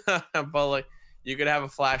Mandalorians. But like, you could have a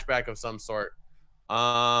flashback of some sort.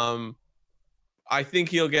 I think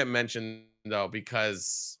he'll get mentioned though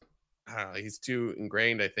because I don't know, he's too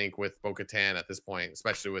ingrained, I think, with Bo-Katan at this point,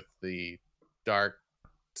 especially with the dark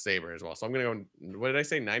saber as well. So I'm gonna go. What did I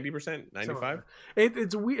say? 90%, 95.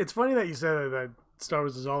 It's funny that you said that Star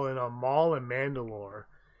Wars is all in on Maul and Mandalore.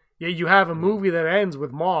 Yeah, you have a movie that ends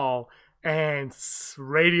with Maul and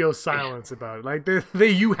radio silence about it. Like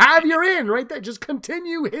you have your in right there. Just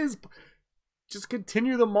continue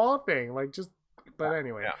the Maul thing. Like just. But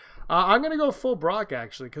anyway, yeah. I'm gonna go full Brock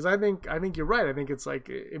actually because I think you're right. I think it's like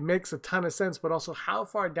it makes a ton of sense. But also, how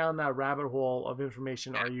far down that rabbit hole of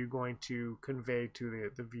information are you going to convey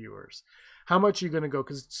to the viewers? How much are you going to go?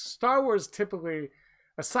 Because Star Wars typically,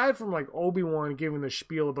 aside from like Obi-Wan giving the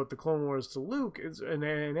spiel about the Clone Wars to Luke and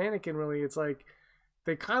Anakin, really, it's like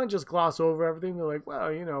they kind of just gloss over everything. They're like,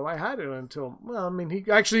 well, I had it until, well, I mean, he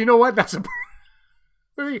actually, you know what? That's a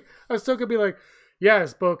I still could be like,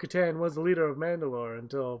 yes, Bo-Katan was the leader of Mandalore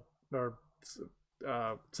until, or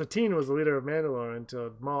Satine was the leader of Mandalore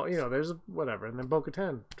until Maul, there's whatever. And then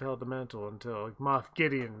Bo-Katan held the mantle until Moff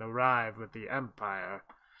Gideon arrived with the Empire.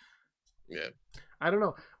 Yeah. I don't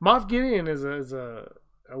know. Moff Gideon is a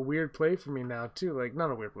weird play for me now, too. Like, not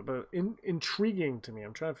a weird play, but intriguing to me.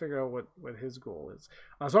 I'm trying to figure out what his goal is.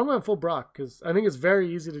 So I'm going full Brock because I think it's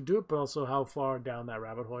very easy to do it, but also how far down that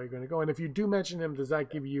rabbit hole you're going to go. And if you do mention him, does that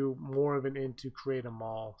give you more of an in to create a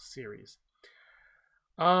Maul series?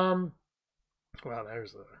 Well,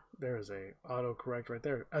 there's a autocorrect right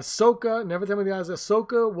there. Ahsoka, never tell me the odds.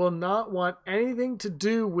 Ahsoka will not want anything to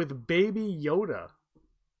do with Baby Yoda.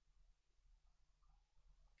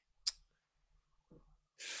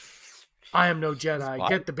 I am no Jedi.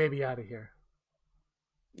 Get the baby out of here.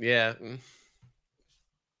 Yeah.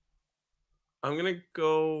 I'm going to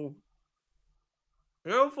go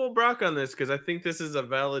full Brock on this because I think this is a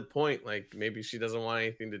valid point. Like, maybe she doesn't want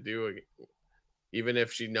anything to do, even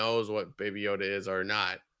if she knows what Baby Yoda is or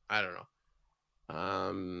not. I don't know.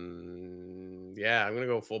 Yeah, I'm going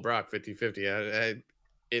to go full Brock, 50-50.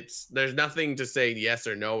 There's nothing to say yes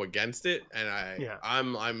or no against it, and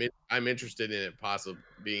I'm interested in it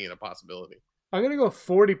being a possibility. I'm gonna go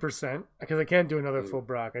 40% because I can't do another full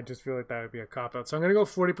Brock. I just feel like that would be a cop out. So I'm gonna go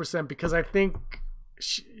 40% because I think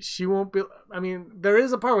she won't be. I mean, there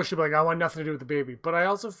is a part where she'll be like, "I want nothing to do with the baby," but I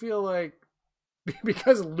also feel like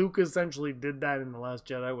because Luke essentially did that in The Last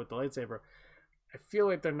Jedi with the lightsaber, I feel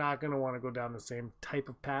like they're not gonna want to go down the same type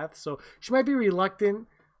of path. So she might be reluctant.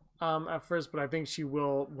 At first, but I think she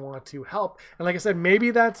will want to help. And like I said,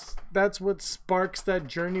 maybe that's what sparks that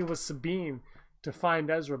journey with Sabine to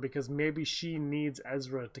find Ezra, because maybe she needs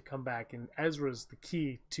Ezra to come back, and Ezra's the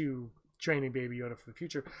key to training Baby Yoda for the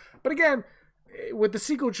future. But again, with the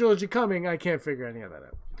sequel trilogy coming, I can't figure any of that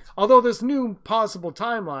out. Although this new possible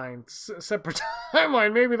timeline, separate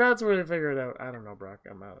timeline, maybe that's where they figure it out. I don't know, Brock.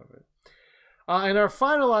 I'm out of it. And our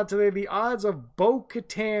final odd today, the odds of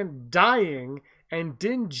Bo-Katan dying and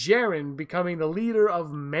Din Djarin becoming the leader of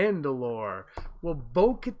Mandalore. Will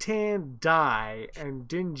Bo-Katan die and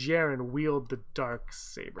Din Djarin wield the dark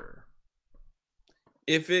saber?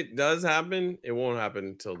 If it does happen, it won't happen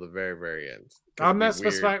until the very, very end. I'm not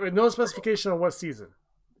specifying, with no specification on what season.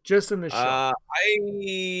 Just in the show.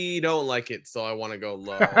 I don't like it, so I want to go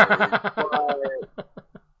low.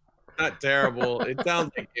 Not terrible. It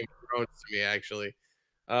sounds like Game of Thrones to me, actually.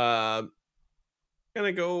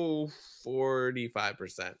 Gonna go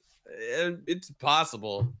 45%. It's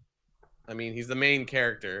possible. I mean, he's the main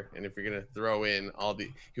character, and if you're gonna throw in all the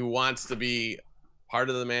who wants to be part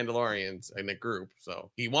of the Mandalorians in a group, so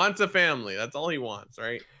he wants a family. That's all he wants,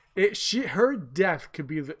 right? Her death could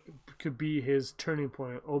be his turning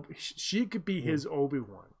point. She could be his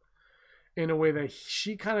Obi-Wan in a way that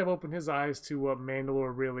she kind of opened his eyes to what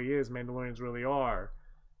Mandalore really is, Mandalorians really are.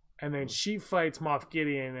 And then she fights Moff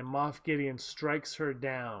Gideon, and Moff Gideon strikes her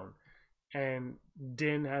down, and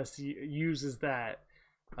Din uses that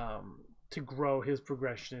to grow his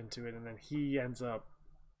progression into it, and then he ends up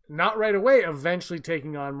not right away, eventually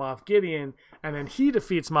taking on Moff Gideon, and then he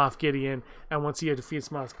defeats Moff Gideon, and once he defeats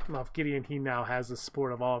Moff Gideon, he now has the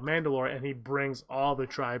support of all of Mandalore, and he brings all the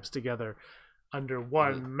tribes together under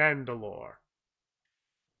one Mandalore.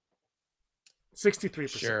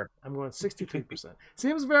 63%. Sure. I'm going 63%.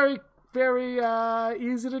 Seems very, very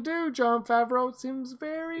easy to do, Jon Favreau. Seems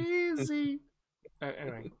very easy.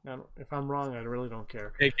 Anyway, if I'm wrong, I really don't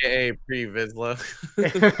care. AKA pre-Vizsla.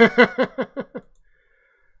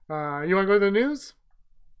 You want to go to the news?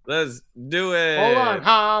 Let's do it. Hold on.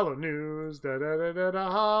 Hollow news. Da, da, da, da,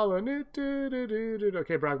 da, hollow news. Da, da, da, da, da.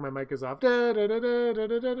 Okay, Brock, my mic is off. Da, da, da, da, da,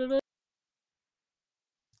 da, da, da.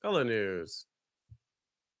 Hello news.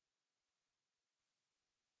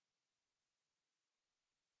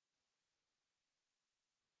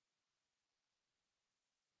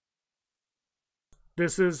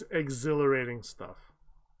 This is exhilarating stuff.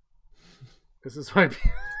 This is why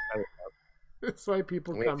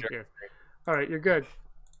people come here. All right, you're good.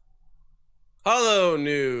 Hello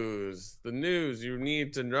news. The news you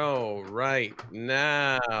need to know right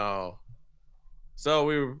now. So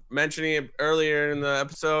we were mentioning it earlier in the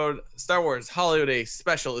episode. Star Wars Holiday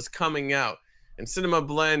Special is coming out. And Cinema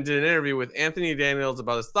Blend did an interview with Anthony Daniels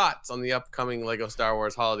about his thoughts on the upcoming LEGO Star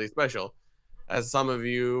Wars Holiday Special. As some of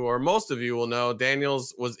you, or most of you will know,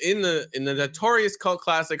 Daniels was in the notorious cult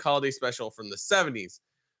classic Holiday Special from the 70s.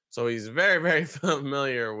 So he's very, very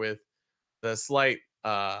familiar with the slight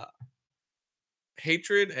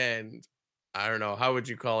hatred and, I don't know, how would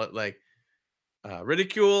you call it, like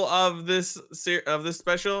ridicule of this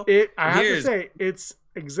special. I have to say, it's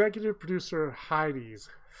executive producer Heidi's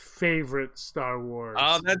favorite Star Wars.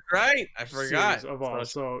 Oh, that's right. I forgot. Of all.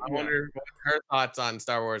 So I wonder what her thoughts on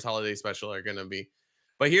Star Wars Holiday Special are going to be.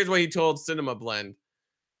 But here's what he told Cinema Blend.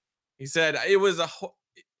 He said it was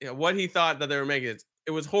what he thought that they were making.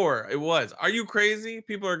 It was horror. It was. Are you crazy?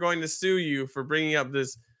 People are going to sue you for bringing up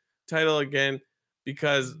this title again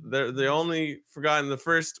because they only forgotten the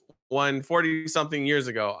first one 40-something years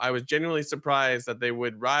ago. I was genuinely surprised that they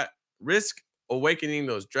would risk awakening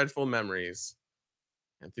those dreadful memories.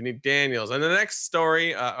 Anthony Daniels. And the next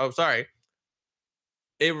story,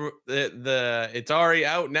 it's already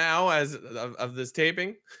out now as of this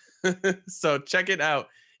taping. So check it out.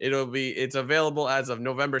 It's available as of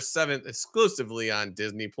November 7th exclusively on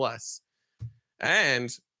Disney Plus.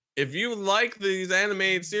 And if you like these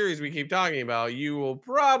animated series we keep talking about, you will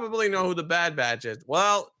probably know who the Bad Batch is.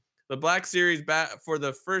 Well, the Black Series for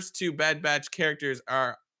the first two Bad Batch characters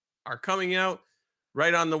are coming out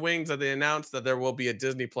right on the wings that they announced that there will be a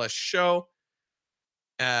Disney Plus show.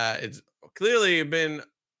 It's clearly been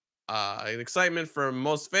an excitement for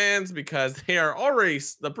most fans because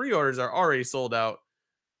the pre-orders are already sold out.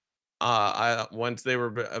 Once they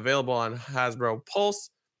were available on Hasbro Pulse.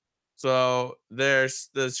 So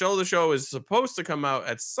the show is supposed to come out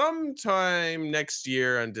at some time next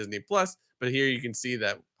year on Disney Plus. But here you can see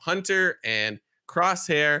that Hunter and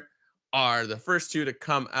Crosshair are the first two to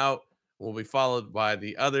come out. Will be followed by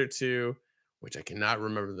the other two, which I cannot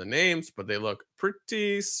remember the names, but they look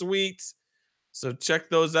pretty sweet. So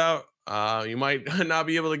check those out. You might not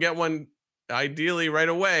be able to get one ideally right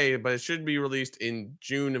away, but it should be released in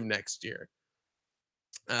June of next year.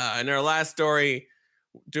 In our last story,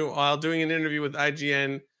 while doing an interview with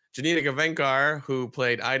IGN, Janina Gavankar, who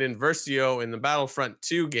played Iden Versio in the Battlefront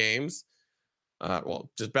 2 games,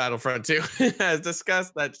 just Battlefront 2, has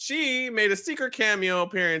discussed that she made a secret cameo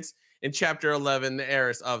appearance in Chapter 11, The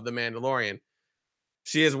Heiress of the Mandalorian.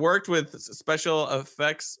 She has worked with special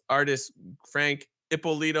effects artist Frank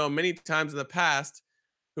Ippolito many times in the past,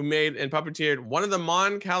 who made and puppeteered one of the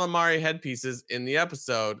Mon Calamari headpieces in the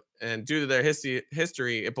episode. And due to their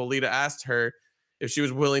history, Ippolito asked her if she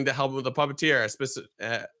was willing to help with the puppeteer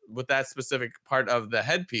with that specific part of the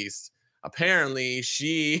headpiece. Apparently,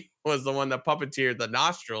 she was the one that puppeteered the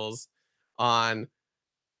nostrils on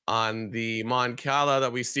the Mon Cala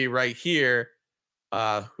that we see right here,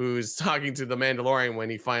 who's talking to the Mandalorian when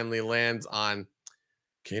he finally lands on,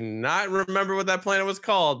 cannot remember what that planet was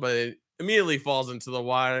called, but it immediately falls into the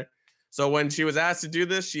water. So when she was asked to do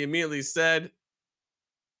this, she immediately said,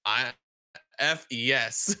 "I F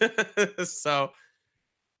yes." So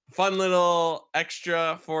fun little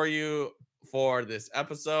extra for you for this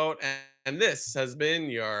episode, and this has been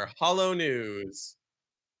your Hollow News.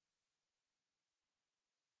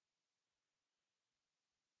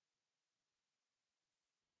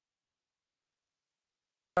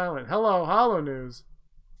 Silent. Hello, Hollow News.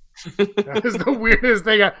 That is the weirdest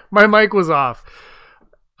thing. My mic was off.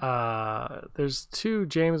 There's 2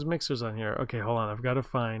 James mixers on here. Okay, hold on. I've got to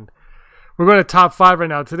find. We're going to top 5 right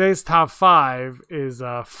now. Today's top 5 is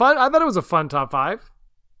fun. I thought it was a fun top 5.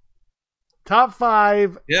 Top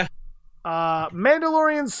 5. Yeah.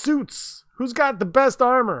 Mandalorian suits. Who's got the best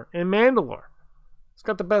armor in Mandalore? Who's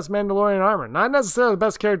got the best Mandalorian armor? Not necessarily the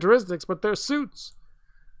best characteristics, but their suits.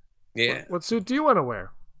 Yeah. What suit do you want to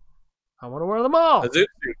wear? I want to wear them all. A zoot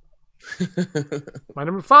suit. My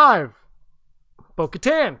number 5,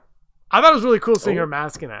 Bo-Katan. I thought it was really cool seeing her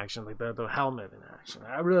mask in action, like the helmet in action.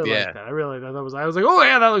 I really liked that. I was like, oh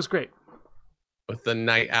yeah, that looks great. With the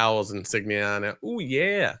Night Owl's insignia on it. Oh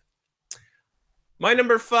yeah. My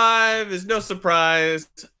number 5 is no surprise,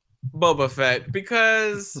 Boba Fett,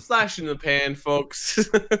 because flash in the pan, folks.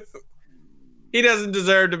 He doesn't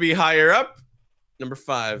deserve to be higher up. Number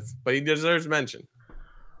 5, but he deserves mention.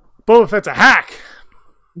 Boba Fett's a hack.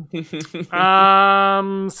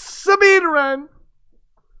 Sabine Wren.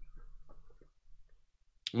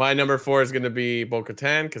 My number 4 is going to be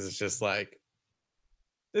Bo-Katan because it's just like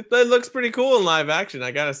it looks pretty cool in live action.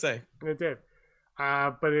 I gotta say It did,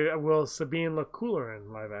 but will Sabine look cooler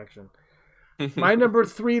in live action? My number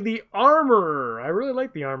 3, the Armorer. I really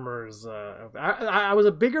like the Armorers. I was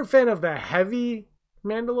a bigger fan of the heavy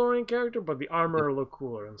Mandalorian character, but the Armorer looked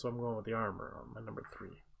cooler, and so I'm going with the Armorer on my number 3.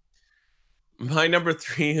 My number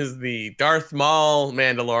 3 is the Darth Maul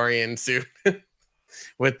Mandalorian suit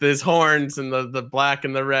with his horns and the black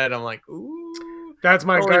and the red. I'm like, ooh. That's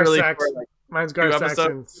my Gar really Saxon. like Mine's Gar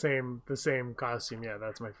Saxon, the same costume. Yeah,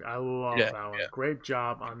 that's my. I love that one. Yeah. Great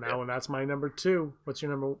job on that one. That's my number 2. What's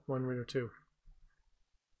your number 1 or 2?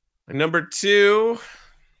 My number 2.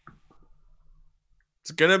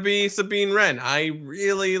 It's gonna be Sabine Wren. I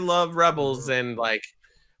really love Rebels, and like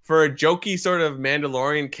for a jokey sort of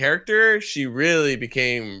Mandalorian character, she really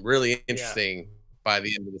became really interesting by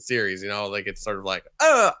the end of the series. You know, like it's sort of like,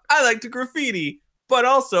 I like to graffiti, but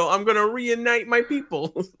also I'm gonna reunite my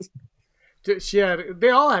people. They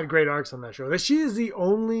all had great arcs on that show. She is the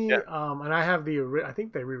only, and I have I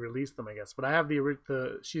think they re-released them, I guess, but I have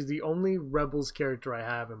she's the only Rebels character I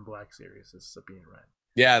have in Black Series is Sabine Wren.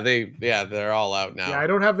 Yeah, they're all out now. Yeah, I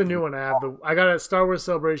don't have the new one. I got a Star Wars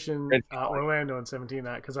Celebration Orlando in 17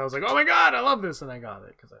 because I was like, oh my god, I love this, and I got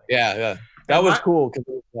it. That was cool because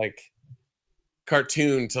it was like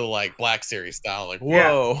cartoon to like Black Series style. Like,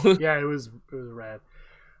 whoa. Yeah, it was rad.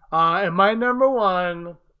 And my number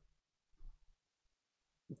 1,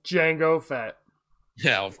 Jango Fett.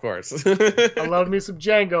 Yeah, of course. I love me some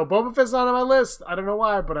Jango. Boba Fett's not on my list. I don't know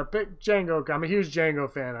why, but I picked Jango. I'm a huge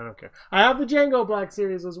Jango fan. I don't care. I have the Jango Black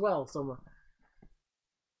Series as well. Somewhere.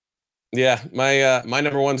 Yeah, my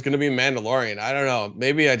number 1's gonna be Mandalorian. I don't know.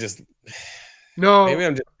 Maybe I'm just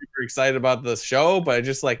super excited about the show, but I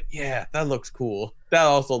just like, yeah, that looks cool. That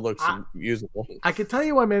also looks usable. I can tell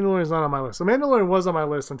you why Mandalorian's not on my list. So Mandalorian was on my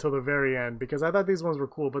list until the very end because I thought these ones were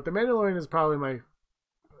cool, but the Mandalorian is probably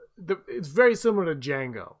it's very similar to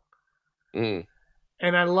Django. And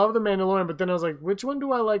I love the Mandalorian, but then I was like, which one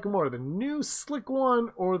do I like more? The new slick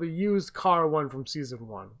one or the used car one from season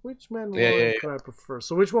 1? Which Mandalorian could I prefer?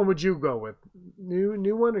 So which one would you go with?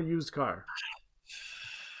 New one or used car?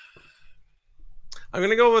 I'm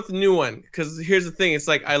gonna go with the new one because here's the thing. It's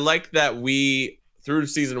like I like that we, through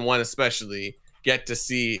season 1 especially, get to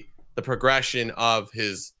see the progression of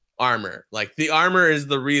his armor. Like the armor is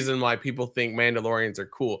the reason why people think Mandalorians are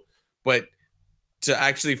cool. But to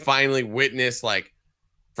actually finally witness, like,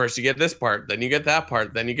 first you get this part, then you get that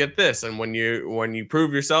part, then you get this, and when you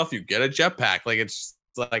prove yourself, you get a jetpack. Like it's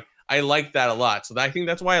like I like that a lot. So I think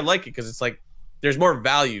that's why I like it because it's like there's more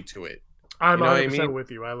value to it. I'm 100% with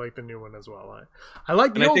you. I like the new one as well. I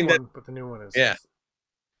like the old one, but the new one is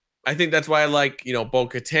I think that's why I like,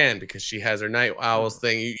 Bo-Katan because she has her Night Owls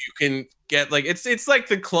thing. You can get like it's like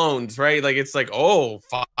the clones, right? Like it's like,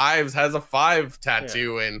 Fives has a 5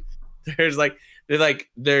 tattoo, and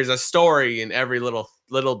there's a story in every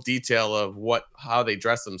little detail of how they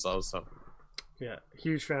dress themselves. So Yeah,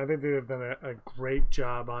 huge fan. I think they've done a great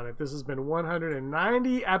job on it. This has been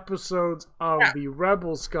 190 episodes of the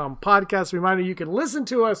Rebel Scum podcast. Reminder, you can listen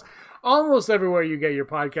to us almost everywhere you get your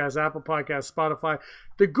podcasts: Apple Podcasts, Spotify.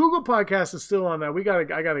 The Google Podcast is still on that. I gotta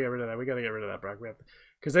get rid of that. We gotta get rid of that, Brock.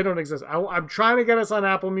 Because they don't exist. I'm trying to get us on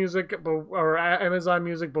Apple Music or Amazon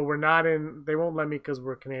Music, but we're not in. They won't let me because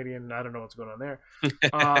we're Canadian and I don't know what's going on there.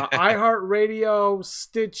 iHeartRadio,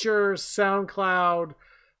 Stitcher, SoundCloud,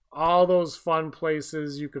 all those fun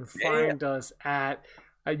places you can find us at.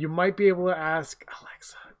 You might be able to ask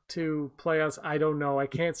Alexa to play us. I don't know. I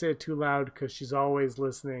can't say it too loud because she's always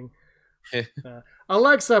listening.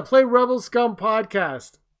 Alexa, play Rebel Scum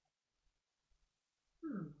podcast.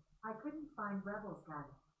 I couldn't find Rebel's gun.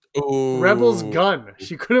 Ooh. Rebel's gun.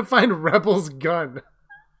 She couldn't find Rebel's gun.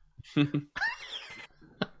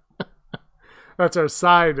 That's our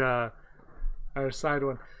side one.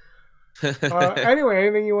 Anyway,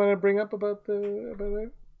 anything you want to bring up about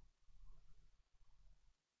it?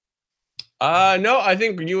 No, I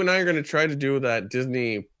think you and I are going to try to do that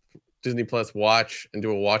Disney Plus watch and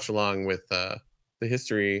do a watch along with the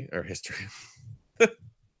history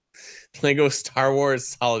Lego Star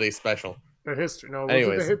Wars Holiday Special. The history, no.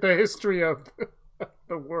 Anyways. The history of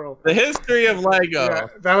the world. The history of Lego. Yeah,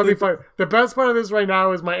 that would be fun. The best part of this right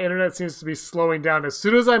now is my internet seems to be slowing down. As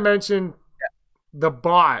soon as I mentioned the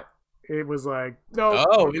bot, it was like, no.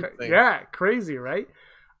 Oh, okay. Yeah, crazy, right?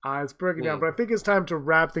 It's breaking down, but I think it's time to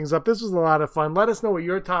wrap things up. This was a lot of fun. Let us know what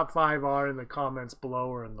your top 5 are in the comments below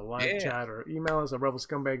or in the live chat, or email us at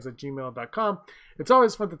rebelscumbags@gmail.com. It's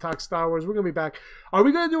always fun to talk Star Wars. We're going to be back. Are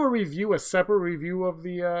we going to do a separate review of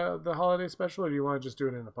the holiday special, or do you want to just do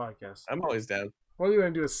it in the podcast? I'm always down. Well, you're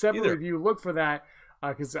going to do a separate review. Look for that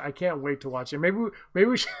because I can't wait to watch it. Maybe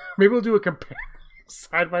we'll do a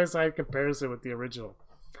side-by-side comparison with the original.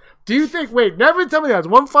 Do you think? Wait, never tell me the odds.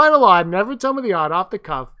 One final odd. Never tell me the odd off the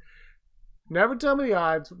cuff. Never tell me the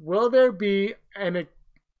odds. Will there be an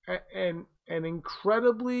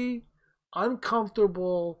incredibly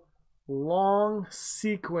uncomfortable long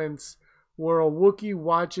sequence where a Wookiee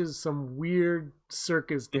watches some weird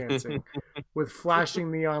circus dancing with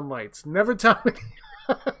flashing neon lights? Never tell me.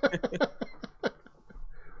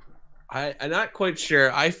 I'm not quite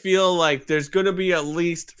sure. I feel like there's going to be at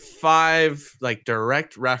least 5 like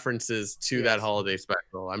direct references to that holiday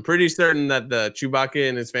special. I'm pretty certain that the Chewbacca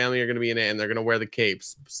and his family are going to be in it, and they're going to wear the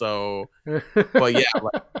capes. So, but yeah,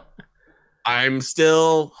 like, I'm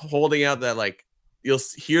still holding out that like you'll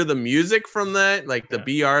hear the music from that, like the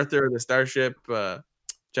B. Arthur, the Starship,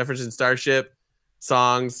 Jefferson Starship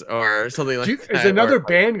songs, or something like that. Is another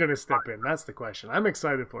band going to step in? That's the question. I'm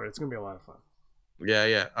excited for it. It's going to be a lot of fun.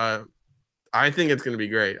 Yeah. I think it's going to be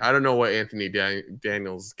great. I don't know what Anthony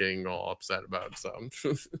Daniels is getting all upset about. So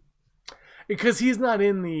because he's not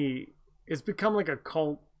in the. It's become like a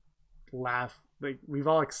cult laugh. Like we've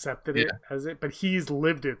all accepted it as it, but he's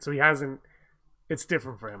lived it, so he hasn't. It's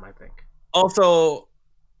different for him, I think. Also,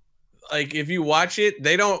 like if you watch it,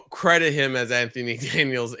 they don't credit him as Anthony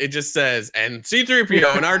Daniels. It just says and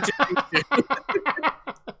C-3PO and R2.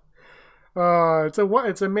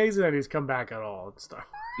 It's amazing that he's come back at all and stuff.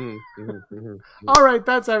 All right,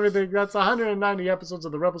 that's everything. That's 190 episodes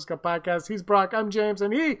of the Rebel Scum podcast. He's Brock, I'm James,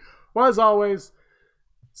 and he was always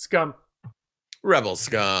Scum. Rebel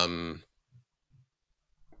Scum.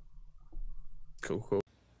 Cool.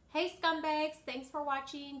 Hey scumbags, thanks for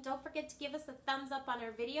watching. Don't forget to give us a thumbs up on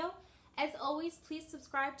our video. As always, please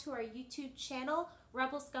subscribe to our YouTube channel,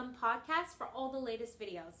 Rebel Scum Podcast, for all the latest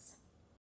videos.